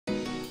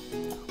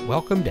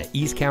Welcome to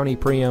East County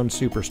Pre-Owned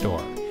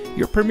Superstore,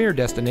 your premier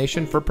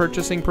destination for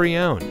purchasing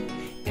pre-owned.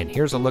 And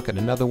here's a look at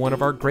another one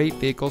of our great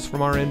vehicles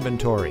from our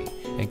inventory,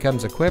 and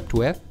comes equipped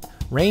with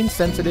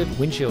rain-sensitive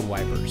windshield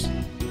wipers,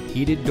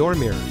 heated door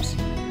mirrors,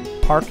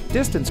 park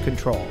distance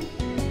control,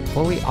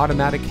 fully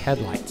automatic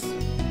headlights,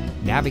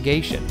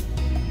 navigation,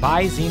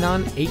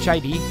 bi-xenon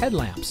HID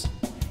headlamps,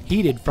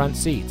 heated front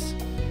seats,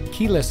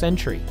 keyless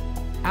entry,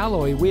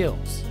 alloy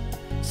wheels,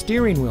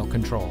 steering wheel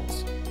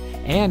controls,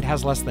 and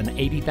has less than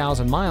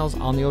 80,000 miles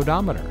on the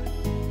odometer.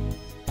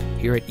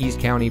 Here at East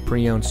County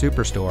Pre-Owned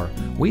Superstore,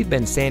 we've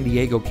been San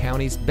Diego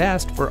County's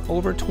best for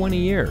over 20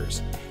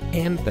 years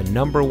and the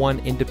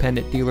 #1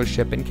 independent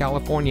dealership in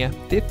California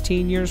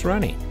 15 years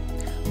running.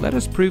 Let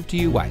us prove to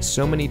you why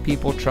so many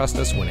people trust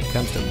us when it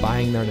comes to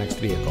buying their next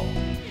vehicle.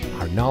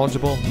 Our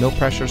knowledgeable,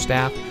 no-pressure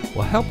staff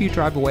will help you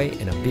drive away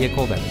in a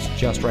vehicle that is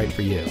just right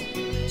for you.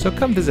 So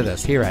come visit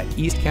us here at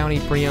East County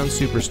Pre-Owned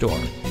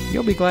Superstore.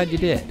 You'll be glad you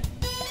did.